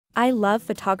I love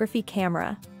photography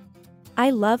camera.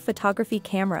 I love photography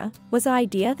camera was an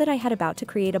idea that I had about to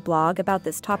create a blog about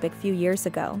this topic few years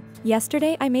ago.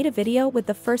 Yesterday I made a video with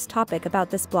the first topic about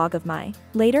this blog of mine.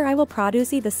 Later I will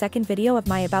produzi the second video of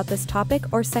mine about this topic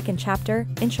or second chapter,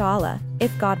 InshaAllah,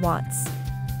 if God wants.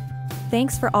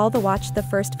 Thanks for all the watch the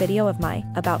first video of mine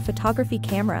about photography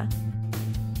camera.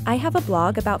 I have a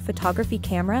blog about photography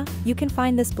camera. You can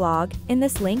find this blog in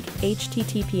this link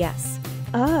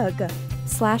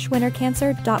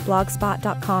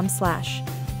https://wintercancer.blogspot.com/.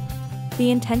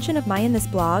 The intention of mine in this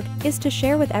blog is to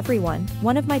share with everyone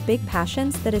one of my big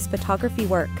passions, that is photography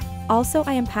work. Also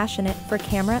I am passionate for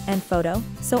camera and photo,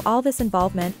 so all this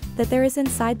involvement that there is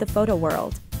inside the photo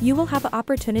world, you will have an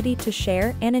opportunity to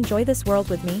share and enjoy this world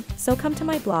with me, so come to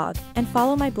my blog and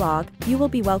follow my blog, you will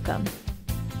be welcome.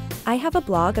 I have a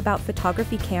blog about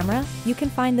photography camera. You can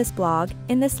find this blog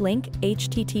in this link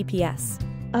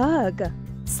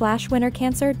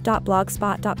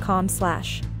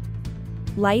https://wintercancer.blogspot.com/.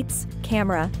 Lights,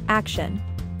 camera, action.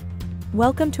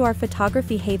 Welcome to our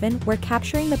photography haven, where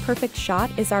capturing the perfect shot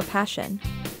is our passion.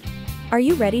 Are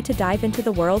you ready to dive into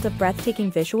the world of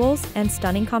breathtaking visuals and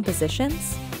stunning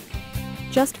compositions?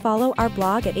 Just follow our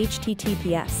blog at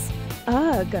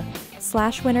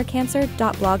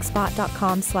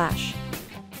https://wintercancer.blogspot.com/.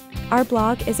 Our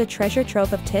blog is a treasure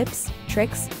trove of tips,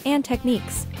 tricks, and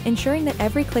techniques, ensuring that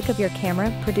every click of your camera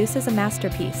produces a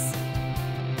masterpiece.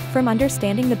 From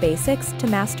understanding the basics to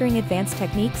mastering advanced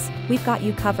techniques, we've got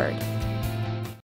you covered.